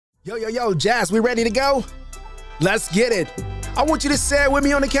Yo, Jazz, we ready to go? Let's get it. I want you to say it with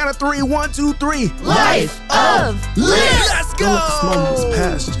me on the count of 3. 1, 2, 3. Life of Liz. Let's go. Don't let this moment was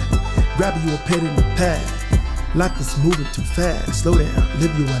past you. Grab you a pen in the pad. Life is moving too fast. Slow down,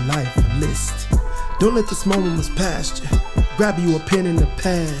 live you a life of list. Don't let this moment was past you. Grab you a pen in the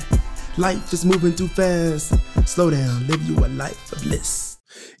pad. Life is moving too fast. Slow down, live you a life of list.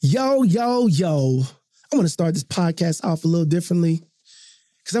 Yo. I want to start this podcast off a little differently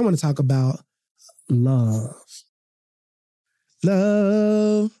because I want to talk about love.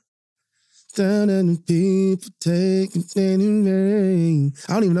 Love. People taking anything.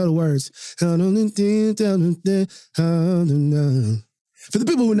 I don't even know the words. For the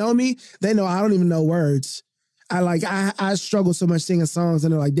people who know me, they know I don't even know words. I struggle so much singing songs,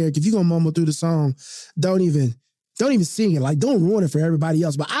 and they're like, Derek, if you're gonna mumble through the song, don't even sing it. Like, don't ruin it for everybody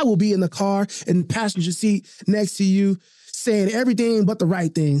else. But I will be in the car in the passenger seat next to you, saying everything but the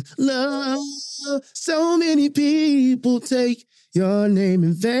right thing. Love, so many people take your name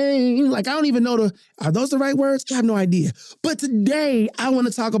in vain. Like, I don't even know are those the right words? I have no idea. But today, I want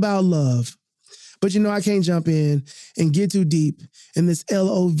to talk about love. But I can't jump in and get too deep in this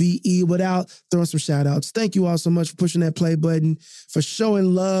LOVE without throwing some shout outs. Thank you all so much for pushing that play button, for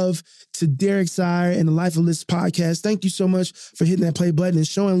showing love to Derek Sire and the Life of Liz podcast. Thank you so much for hitting that play button and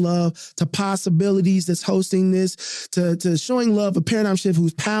showing love to Possibilities that's hosting this, to showing love for Paradigm Shift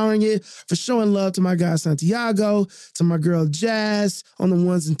who's powering it, for showing love to my guy Santiago, to my girl Jazz on the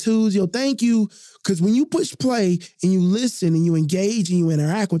ones and twos. Yo, thank you. Because when you push play and you listen and you engage and you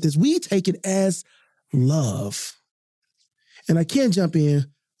interact with this, we take it as love. And I can't jump in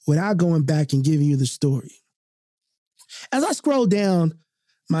without going back and giving you the story. As I scroll down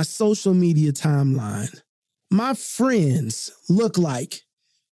my social media timeline, my friends look like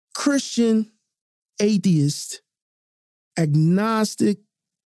Christian, atheist, agnostic,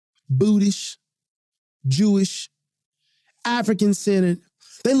 Buddhist, Jewish, African-centered.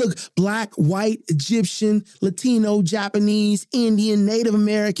 They look Black, white, Egyptian, Latino, Japanese, Indian, Native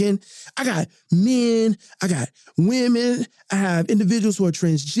American. I got men, I got women, I have individuals who are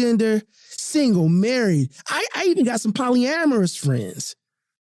transgender, single, married. I even got some polyamorous friends.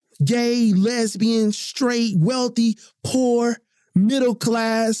 Gay, lesbian, straight, wealthy, poor, middle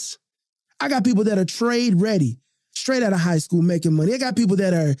class. I got people that are trade ready, straight out of high school making money. I got people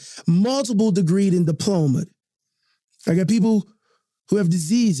that are multiple degreed and diplomaed. I got people who have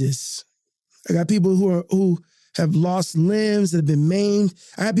diseases. I got people who have lost limbs, that have been maimed.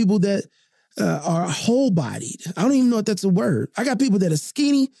 I got people that are whole-bodied. I don't even know if that's a word. I got people that are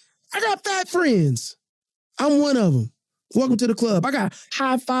skinny. I got fat friends. I'm one of them. Welcome to the club. I got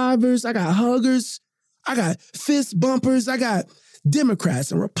high-fivers. I got huggers. I got fist bumpers. I got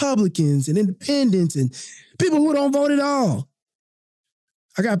Democrats and Republicans and independents and people who don't vote at all.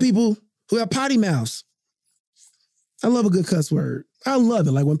 I got people who have potty mouths. I love a good cuss word. I love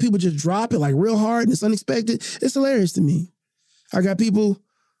it. Like when people just drop it like real hard and it's unexpected, it's hilarious to me. I got people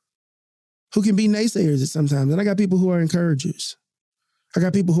who can be naysayers at sometimes, and I got people who are encouragers. I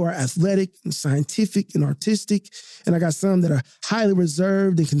got people who are athletic and scientific and artistic, and I got some that are highly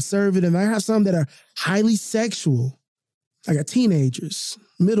reserved and conservative. I have some that are highly sexual. I got teenagers,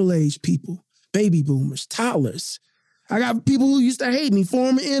 middle-aged people, baby boomers, toddlers. I got people who used to hate me,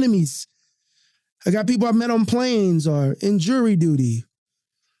 former enemies. I got people I met on planes or in jury duty.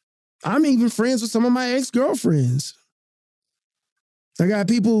 I'm even friends with some of my ex-girlfriends. I got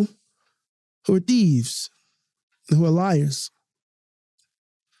people who are thieves, who are liars.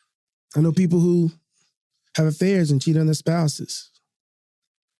 I know people who have affairs and cheat on their spouses.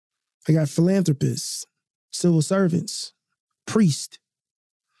 I got philanthropists, civil servants, priests.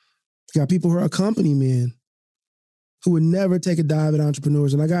 I got people who are company men who would never take a dive at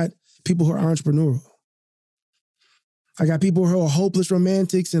entrepreneurs. And I got people who are entrepreneurial. I got people who are hopeless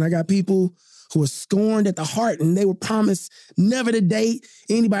romantics, and I got people who are scorned at the heart, and they were promised never to date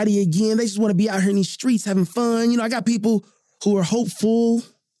anybody again. They just want to be out here in these streets having fun. I got people who are hopeful,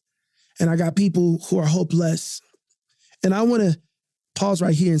 and I got people who are hopeless. And I want to pause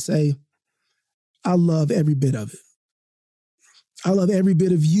right here and say, I love every bit of it. I love every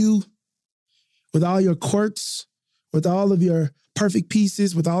bit of you with all your quirks, with all of your perfect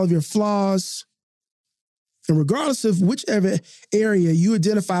pieces, with all of your flaws. And regardless of whichever area you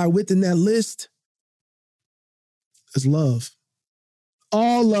identify with in that list, it's love.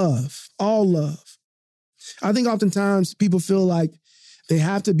 All love. All love. I think oftentimes people feel like they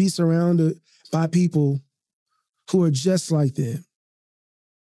have to be surrounded by people who are just like them.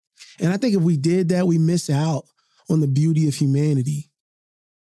 And I think if we did that, we miss out on the beauty of humanity.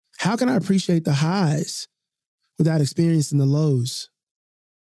 How can I appreciate the highs without experiencing the lows?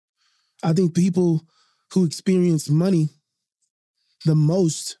 I think people who experience money the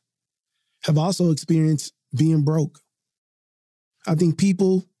most have also experienced being broke. I think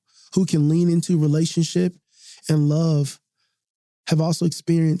people who can lean into relationship and love have also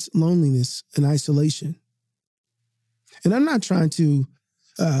experienced loneliness and isolation. And I'm not trying to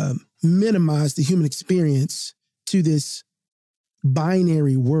minimize the human experience to this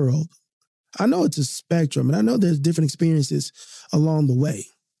binary world. I know it's a spectrum, and I know there's different experiences along the way.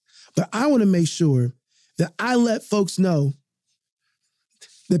 But I want to make sure that I let folks know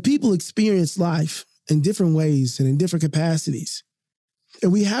that people experience life in different ways and in different capacities.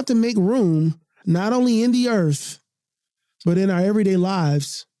 And we have to make room, not only in the earth, but in our everyday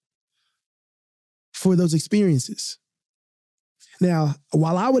lives for those experiences. Now,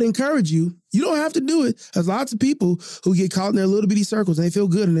 while I would encourage you, you don't have to do it. There's lots of people who get caught in their little bitty circles and they feel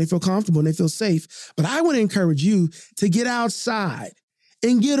good and they feel comfortable and they feel safe. But I would encourage you to get outside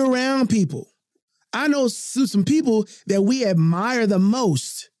and get around people. I know some people that we admire the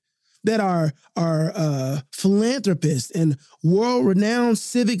most that are philanthropists and world-renowned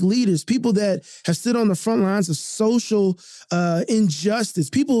civic leaders, people that have stood on the front lines of social injustice,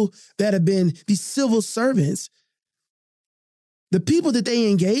 people that have been these civil servants. The people that they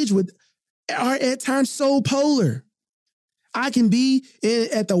engage with are at times so polar. I can be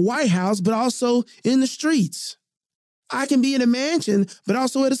at the White House, but also in the streets. I can be in a mansion, but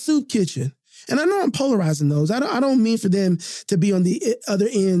also at a soup kitchen. And I know I'm polarizing those. I don't mean for them to be on the other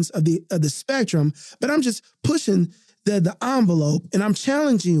ends of the spectrum, but I'm just pushing the envelope, and I'm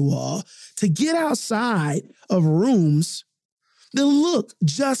challenging you all to get outside of rooms that look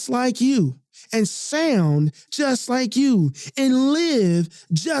just like you and sound just like you and live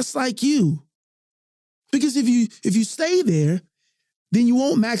just like you. Because if you stay there, then you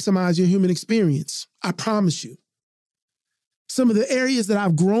won't maximize your human experience. I promise you. Some of the areas that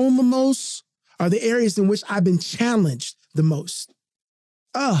I've grown the most are the areas in which I've been challenged the most.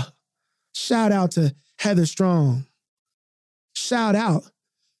 Shout out to Heather Strong. Shout out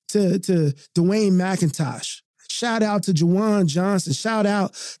to Dwayne McIntosh. Shout out to Juwan Johnson. Shout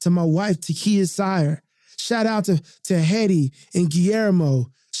out to my wife, Takia Sire. Shout out to Hetty and Guillermo.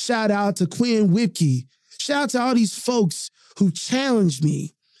 Shout out to Quinn Whipke. Shout out to all these folks who challenged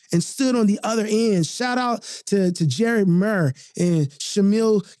me and stood on the other end. Shout out to Jared Murr and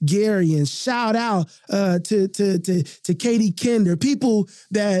Shamil Gary, and shout out to Katie Kinder, people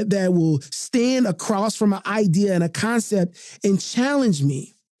that will stand across from an idea and a concept and challenge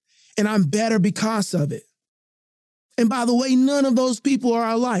me, and I'm better because of it. And by the way, none of those people are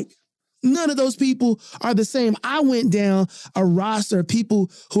alike. None of those people are the same. I went down a roster of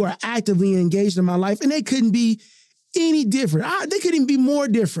people who are actively engaged in my life, and they couldn't be any different. They couldn't even be more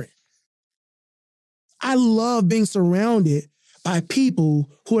different. I love being surrounded by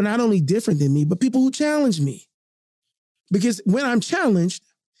people who are not only different than me, but people who challenge me. Because when I'm challenged,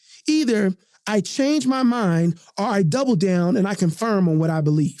 either I change my mind or I double down and I confirm on what I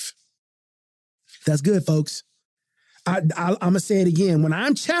believe. That's good, folks. I'm going to say it again. When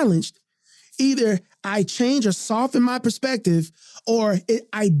I'm challenged, either I change or soften my perspective or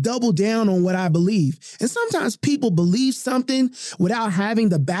I double down on what I believe. And sometimes people believe something without having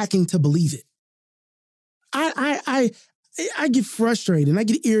the backing to believe it. I get frustrated and I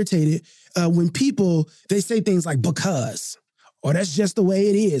get irritated when people, they say things like because, or that's just the way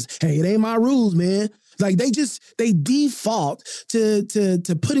it is. Hey, it ain't my rules, man. Like they default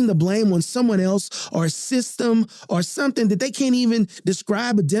to putting the blame on someone else or a system or something that they can't even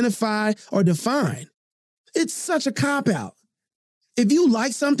describe, identify, or define. It's such a cop-out. If you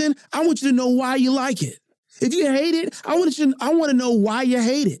like something, I want you to know why you like it. If you hate it, I want to know why you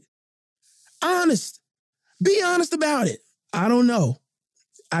hate it. Honest. Be honest about it. I don't know.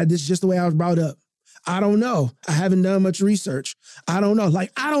 This is just the way I was brought up. I don't know. I haven't done much research. I don't know.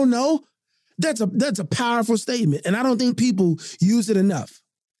 I don't know. That's a powerful statement, and I don't think people use it enough.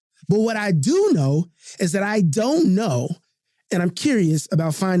 But what I do know is that I don't know, and I'm curious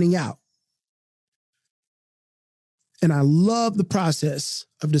about finding out. And I love the process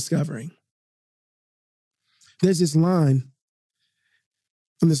of discovering. There's this line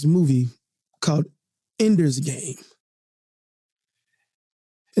from this movie called Ender's Game.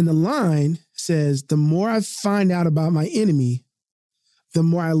 And the line says, the more I find out about my enemy, the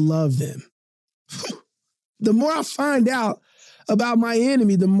more I love them. The more I find out about my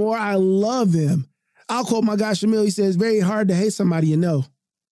enemy, the more I love them. I'll quote my guy Shamil. He says, very hard to hate somebody you know.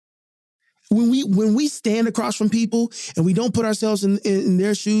 when we stand across from people and we don't put ourselves in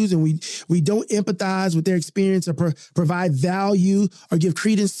their shoes and we don't empathize with their experience or provide value or give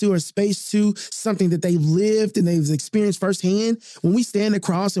credence to or space to something that they've lived and they've experienced firsthand, when we stand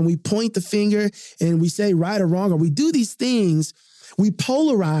across and we point the finger and we say right or wrong, or we do these things, we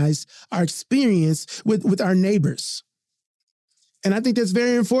polarize our experience with our neighbors. And I think that's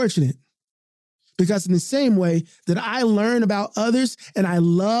very unfortunate. Because in the same way that I learn about others and I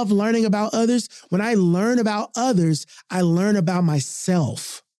love learning about others, when I learn about others, I learn about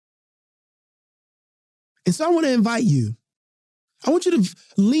myself. And so I want to invite you. I want you to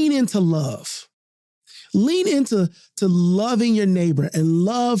lean into love. Lean into loving your neighbor and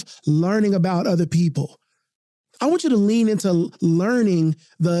love learning about other people. I want you to lean into learning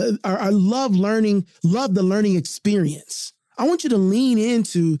love the learning experience. I want you to lean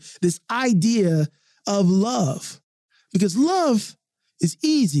into this idea of love, because love is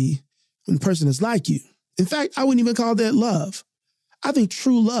easy when the person is like you. In fact, I wouldn't even call that love. I think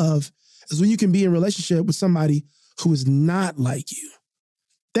true love is when you can be in a relationship with somebody who is not like you.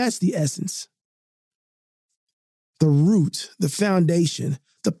 That's the essence, the root, the foundation,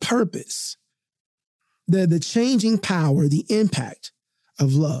 the purpose, the changing power, the impact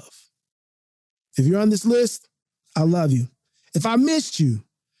of love. If you're on this list, I love you. If I missed you,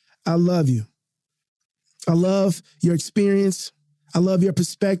 I love you. I love your experience. I love your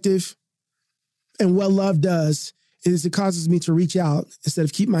perspective. And what love does is it causes me to reach out instead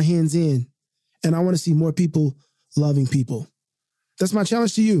of keep my hands in. And I want to see more people loving people. That's my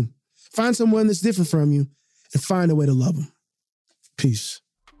challenge to you. Find someone that's different from you and find a way to love them. Peace.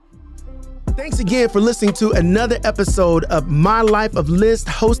 Thanks again for listening to another episode of My Life of List,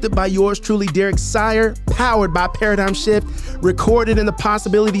 hosted by yours truly, Derek Sire, powered by Paradigm Shift, recorded in the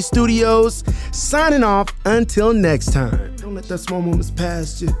Possibility Studios. Signing off until next time. Don't let that small moments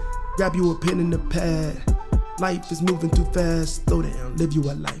pass you. Grab you a pen and a pad. Life is moving too fast. Slow down, live you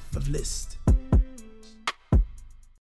a life of list.